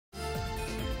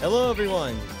Hello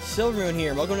everyone, Silvermoon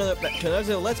here. Welcome to another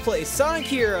episode of Let's Play Sonic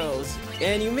Heroes.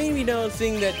 And you may be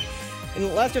noticing that in the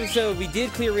last episode we did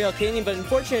clear Rail Canyon, but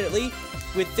unfortunately,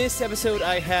 with this episode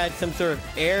I had some sort of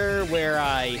error where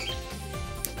I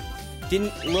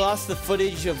lost the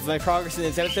footage of my progress in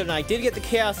this episode, and I did get the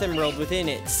Chaos Emerald within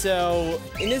it. So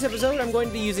in this episode I'm going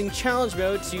to be using challenge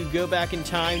mode to go back in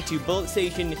time to Bullet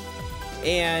Station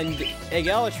and Egg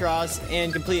Albatross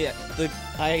and complete it.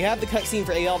 I have the cutscene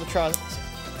for Egg Albatross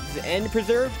end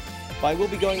preserved, but I will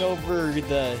be going over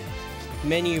the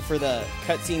menu for the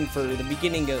cutscene for the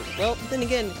beginning of, well, then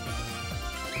again,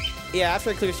 yeah,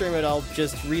 after I clear story mode, I'll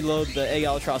just reload the Egg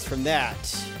Albatross from that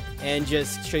and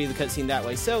just show you the cutscene that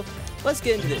way. So let's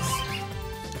get into this.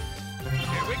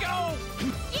 Here we go!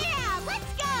 Yeah,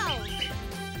 let's go!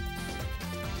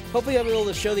 Hopefully I'll be able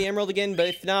to show the emerald again, but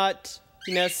if not,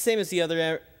 you know, it's the same as the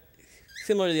other,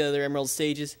 similar to the other emerald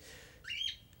stages.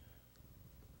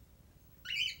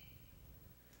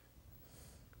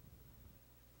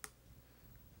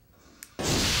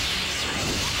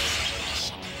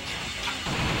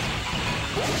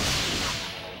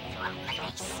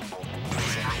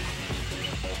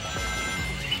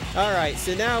 Alright,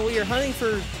 so now we are hunting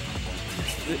for...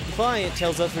 The client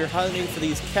tells us we're hunting for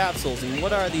these capsules, and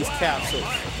what are these capsules?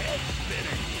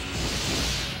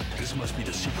 This must be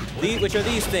the secret weapon. Which are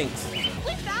these things?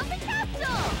 We found the capsule!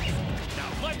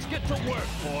 Now let's get to work,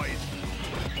 boys.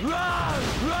 Run!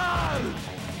 Run!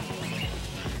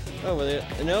 Oh, well,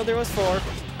 no, there was 4.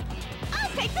 I'll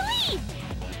take the lead!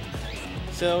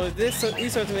 So these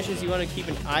sorts of missions, you want to keep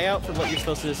an eye out for what you're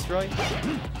supposed to destroy.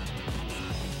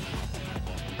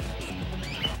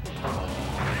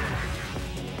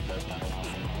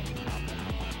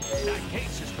 That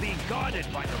case is being guarded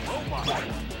by the robots.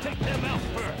 Take them out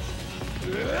first.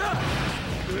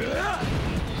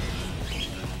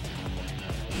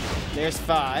 There's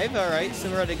 5. Alright, so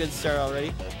we're at a good start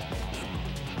already.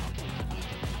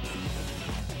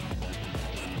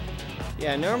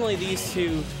 Yeah, normally these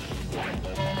two...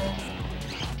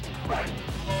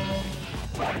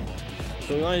 What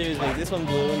we want to do is make this one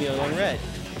blue and the other one red.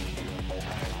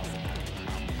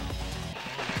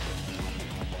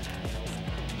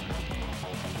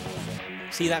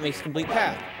 See, that makes a complete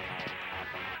path.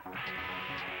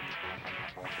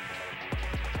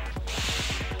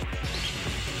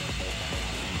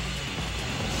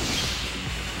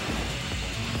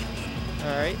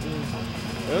 Alright.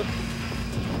 Oop.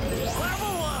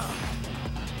 Level up!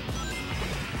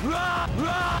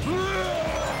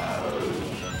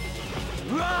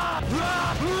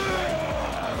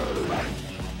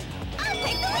 I'll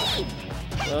take the lead!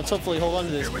 So let's hopefully hold on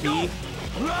to this key.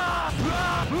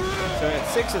 So we're at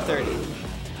 6 of 30.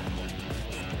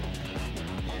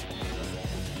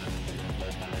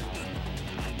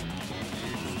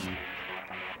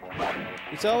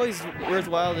 It's always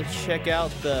worthwhile to check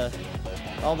out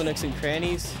all the nooks and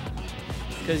crannies,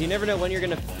 because you never know when where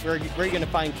you're gonna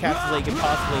find capsules that you could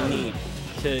possibly need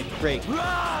to increase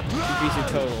your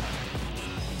total.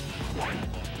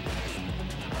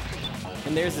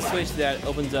 And there's the switch that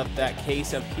opens up that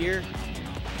case up here.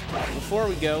 Before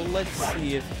we go, let's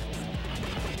see if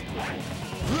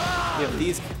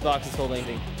these boxes hold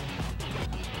anything.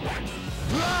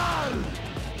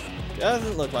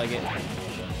 Doesn't look like it.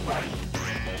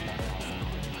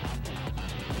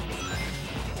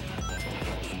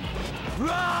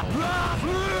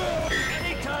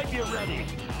 Anytime you're ready.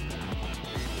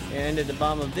 And at the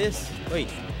bottom of this, wait,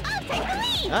 I'll take the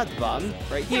lead! not at the bottom,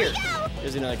 right Here here. we go!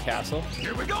 There's another capsule.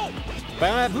 Here we go. But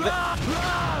I don't have.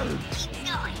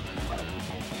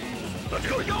 Let's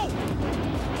go.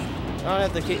 I don't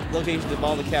have the locations of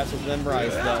all the capsules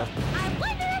memorized though. I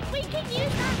wonder if we can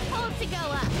use that pole to go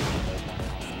up.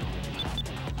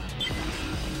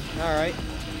 All right,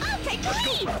 I'll take the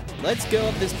lead! let's go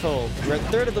up this pole. We're a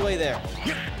third of the way there.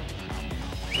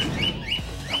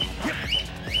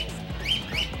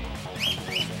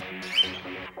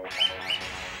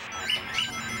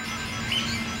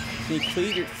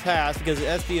 Complete your task because the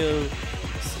SBO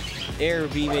air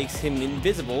V makes him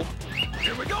invisible.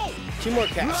 Here we go. 2 more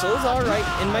capsules, alright,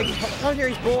 and my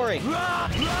commentary's boring.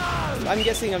 I'm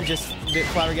guessing I'm just a bit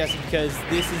flabbergasted because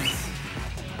this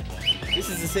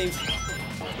is the same,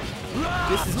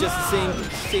 this is just the same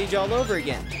stage all over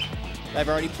again. I've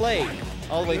already played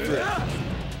all the way through.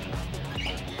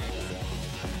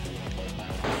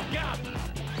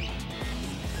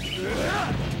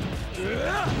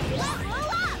 Level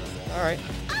up! Alright.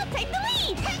 I'll take the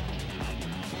lead!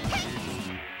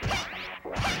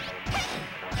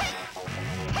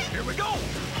 Here we go.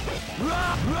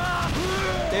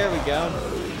 There we go.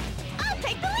 I'll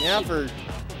take the lead. Now for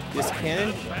this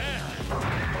cannon.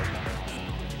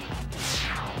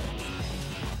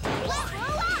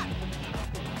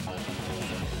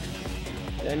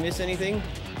 Did I miss anything?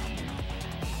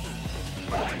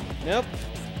 Nope.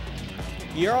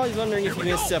 You're always wondering if you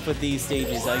miss stuff with these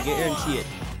stages. I guarantee it.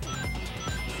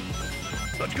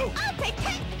 Let's go. I'll take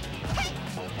that.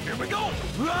 Here we go.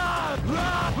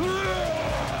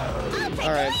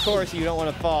 Alright, of course you don't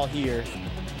want to fall here.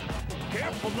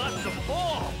 Careful not to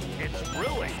fall. It's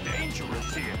really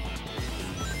dangerous here.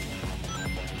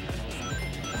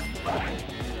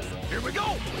 Here we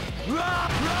go.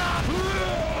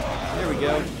 There we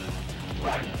go.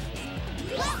 Not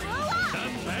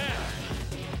bad.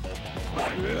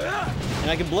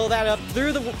 And I can blow that up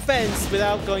through the fence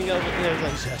without going over there.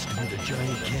 This has to be the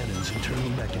giant cannon's internal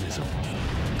mechanism.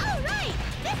 All right,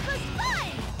 this was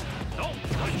fun. Don't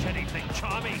touch anything,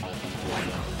 Tommy.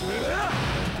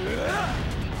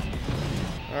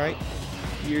 Alright.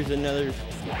 Here's another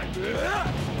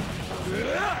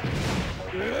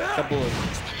couple of...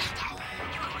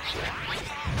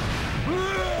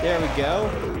 There we go.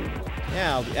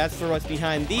 Now, as for what's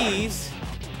behind these...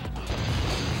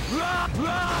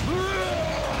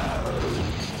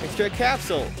 Extra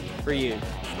capsule for you.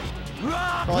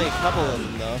 Probably a couple of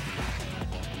them, though.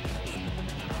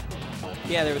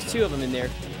 Yeah, there was 2 of them in there.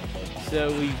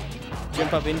 So we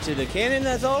jump up into the cannon,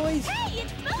 as always. Hey,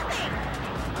 it's moving.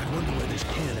 I wonder where this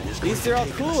cannon is At going least to they're all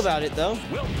take cool us. about it, though.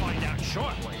 We'll find out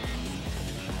shortly.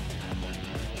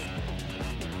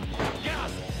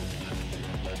 Got it.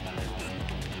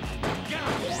 Got it.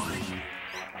 Got it.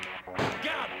 Got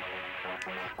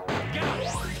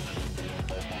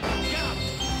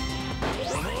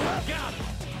it. Got it.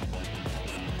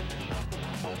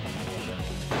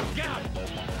 Got it.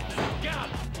 Got it. Got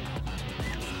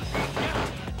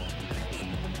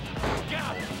it.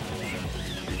 Got it.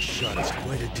 It shot us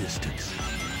quite a distance.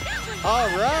 All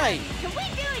right. Can we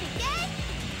do it again?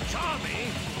 Tommy,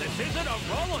 this isn't a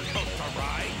roller coaster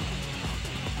ride.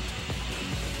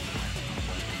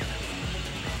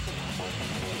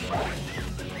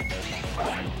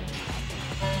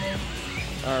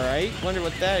 All right. Wonder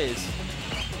what that is.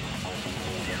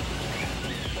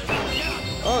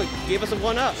 Oh, it gave us a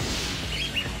 1-up.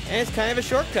 And it's kind of a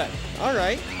shortcut. All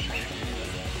right.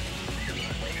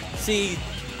 See,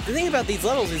 the thing about these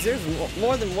levels is there's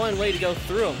more than one way to go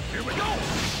through them. Here we go.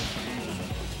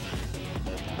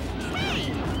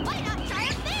 Hey, why not try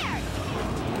up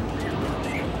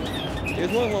there?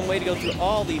 There's more than one way to go through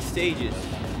all these stages.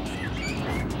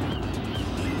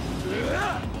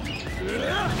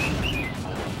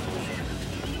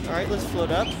 All right, let's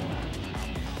float up.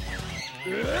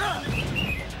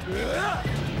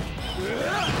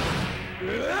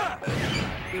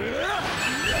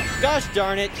 Gosh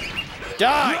darn it!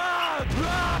 Die! I'll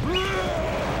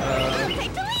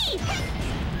take the lead.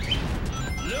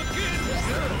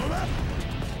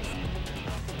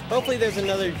 Hopefully there's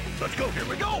another. Let's go. Here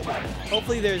we go.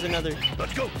 Hopefully there's another.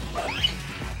 Let's go.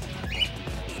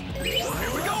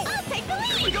 Here we go. I'll take the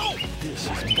Here we lead. go. This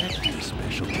is Vector's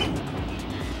specialty.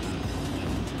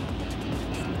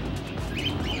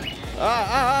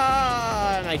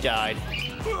 And I died.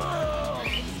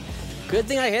 Good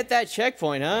thing I hit that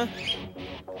checkpoint, huh? This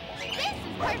is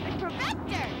perfect for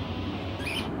Vector.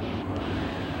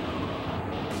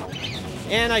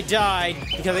 And I died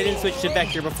because I didn't switch to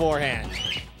Vector beforehand.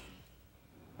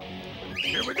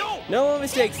 Here we go. No more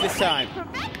mistakes this time. For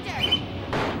Vector.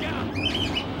 Got it.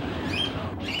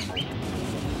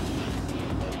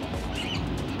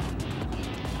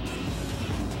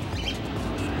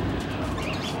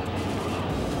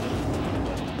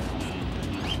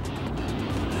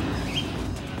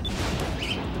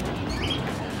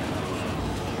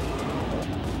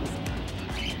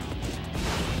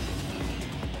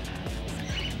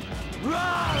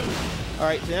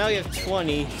 Alright, so now we have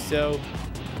 20, so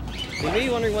you may be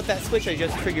wondering what that switch I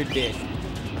just triggered did.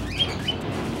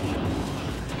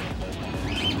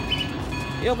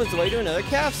 It opens the way to another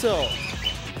capsule.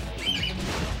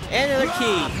 And another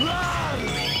key.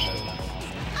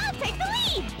 I'll take the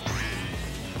lead.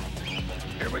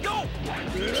 Here we go.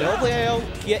 So hopefully I don't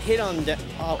get hit on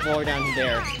more down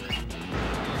there. Can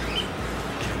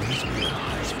this be a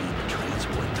high-speed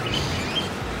transport tunnel?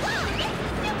 Wow, this is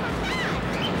super fast.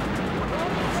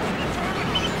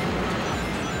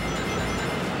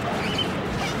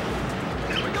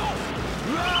 Here we go.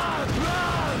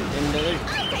 And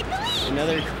I'll take the lead.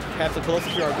 another capsule closer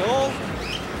to our goal.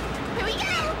 Here we go.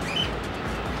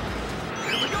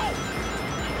 Here we go.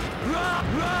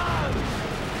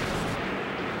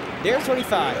 There's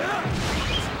 25.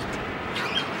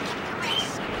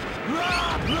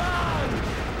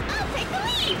 I'll take the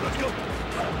lead. Let's go.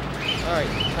 Alright,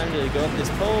 time to go up this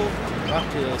pole,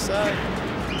 rock to the side.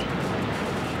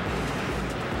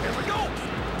 Here we go.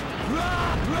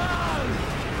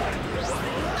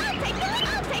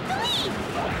 I'll take the lead!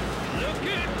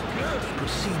 Looking good.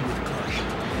 Proceed with caution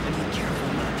and be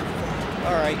careful not to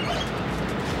fall. Alright.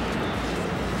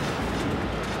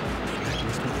 That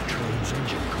must be the train's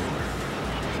engine core.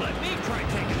 Let me try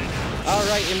taking it out.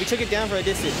 Alright, and we took it down for a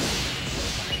distance.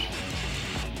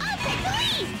 I'll take the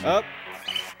lead! Up.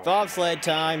 Bobsled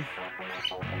time.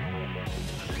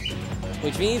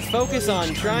 Which means focus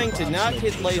on trying to not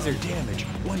hit laser. Damage.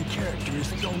 One character is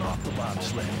thrown off the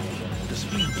bobsled. The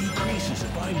speed decreases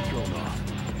if I'm thrown off.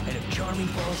 And if Charming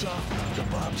falls off, the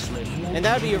bobsled won't. And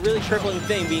that would be a really crippling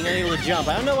thing, being unable to jump.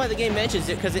 I don't know why the game mentions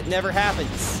it, because it never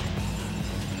happens.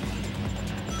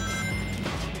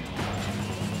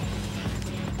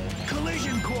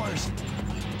 Collision course.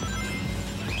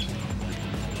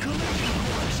 Collision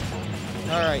course.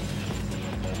 Alright.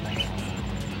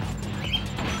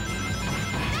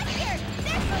 Up here!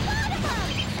 There's a lot of them!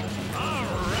 All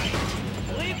right.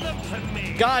 Leave them to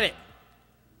me. Got it!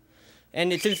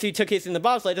 And since we took hits in the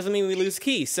bobsled, doesn't mean we lose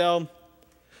key, so...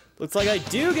 Looks like I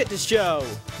do get to show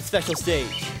the special stage.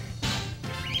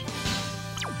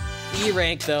 E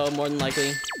rank, though, more than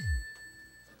likely.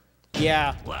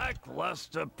 Yeah.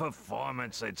 Lackluster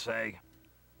performance, I'd say.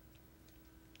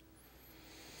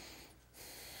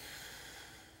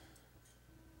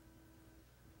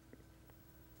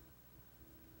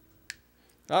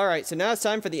 Alright, so now it's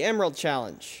time for the Emerald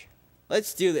Challenge.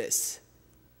 Let's do this.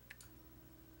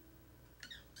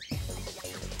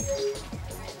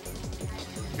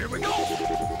 Here we go.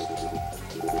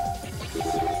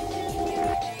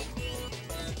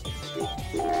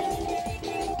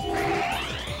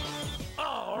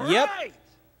 All Yep. right.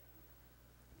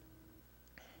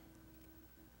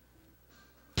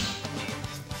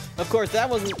 Of course, that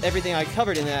wasn't everything I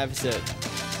covered in that episode.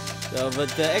 So, but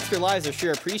the extra lives are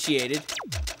sure appreciated.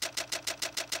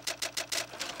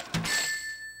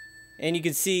 And you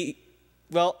can see,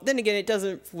 well, then again, it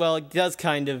doesn't, well, it does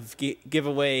kind of give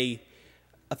away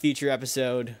a future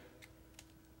episode.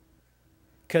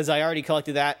 Because I already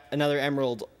collected that, another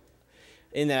emerald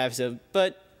in that episode.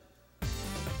 But,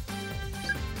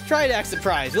 try to act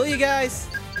surprised, will you guys?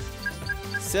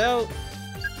 So,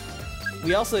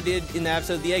 we also did in the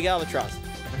episode the Egg Albatross.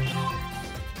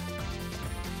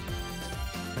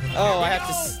 Oh, I have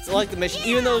to select the mission,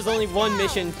 even though there's only one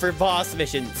mission for boss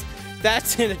missions.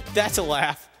 That's a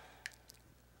laugh.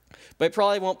 But it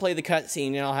probably won't play the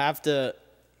cutscene, and I'll have to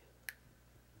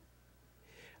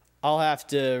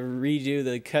redo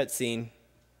the cutscene.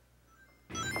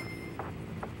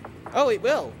 Oh, it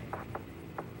will.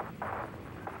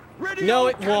 Ready No, all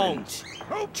it cannons.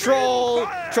 won't. Open Troll,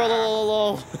 fire.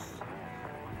 trollololol.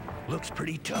 Looks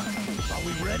pretty tough. Are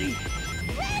we ready?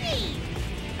 Ready!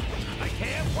 I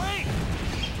can't wait.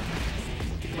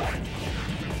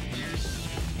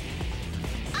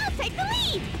 I'll take the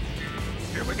lead!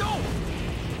 Here we go.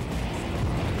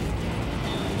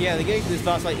 Yeah, the getting to this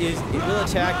boss fight is it will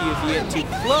attack you if you get too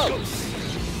close.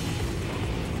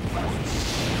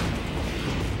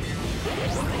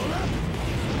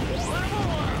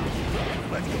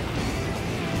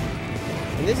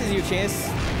 And this is your chance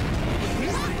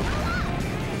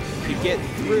to get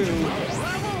through.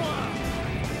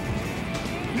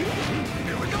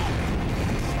 Here we go.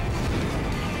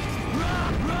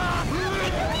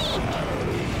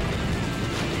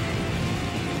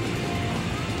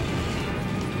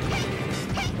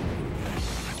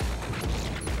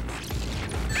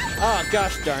 Oh,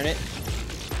 gosh darn it.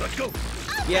 Let's go.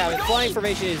 Yeah, but flying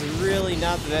formation is really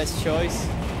not the best choice.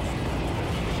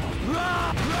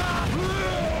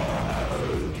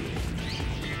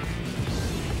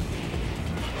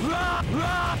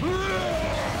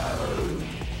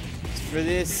 For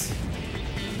this.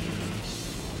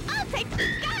 I'll take the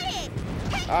lead!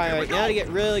 Got it! Alright, now to get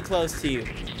really close to you.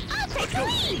 I'll take the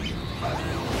lead!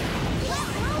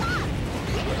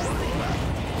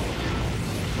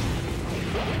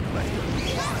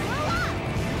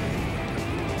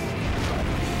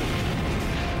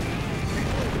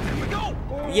 Here we go.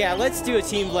 Yeah, let's do a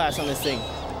team blast on this thing.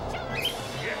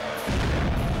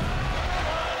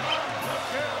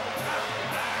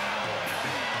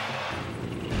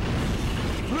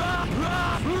 I'll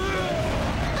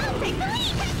take the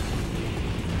lead!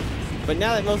 But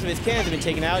now that most of his cannons have been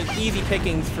taken out, it's easy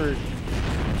pickings for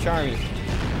Charmy.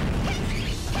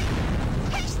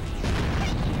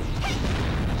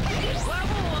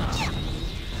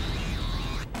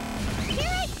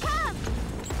 Here it comes!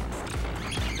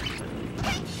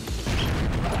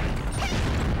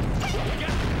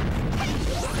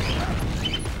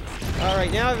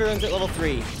 Alright, now everyone's at level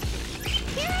 3. Here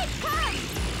it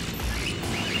comes!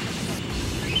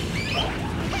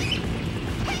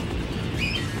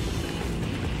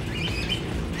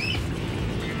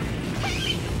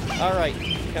 Alright,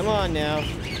 come on now.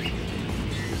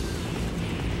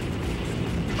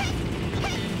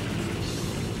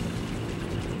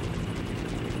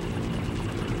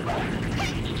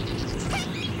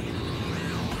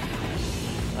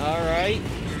 Alright.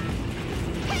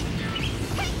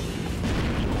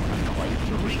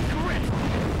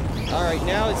 Alright,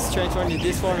 now it's transformed into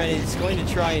this form and it's going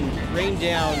to try and rain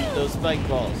down those spike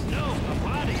balls. No, the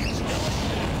body is still.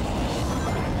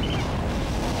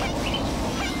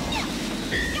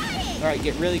 Alright,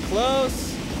 get really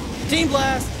close. Team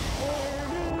Blast!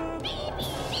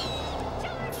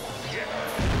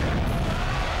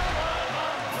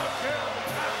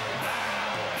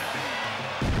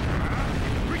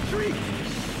 Retreat!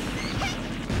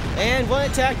 And one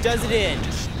attack does it in.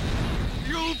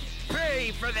 You'll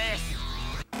pay for this!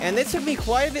 And this took me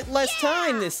quite a bit less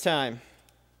time this time.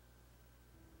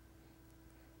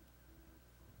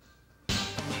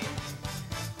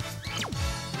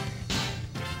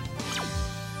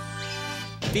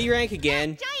 B rank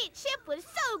again. That giant ship was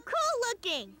so cool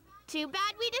looking. Too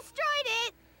bad we destroyed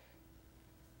it.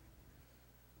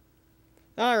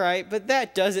 Alright, but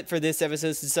that does it for this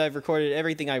episode since I've recorded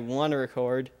everything I want to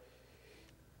record.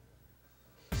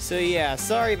 So yeah,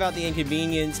 sorry about the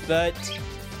inconvenience, but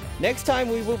next time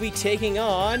we will be taking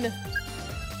on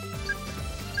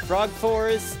Frog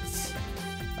Forests,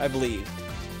 I believe.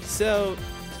 So,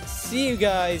 see you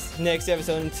guys next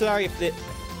episode, and sorry if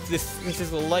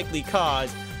this will likely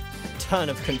cause a ton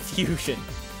of confusion.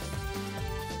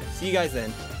 See you guys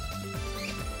then.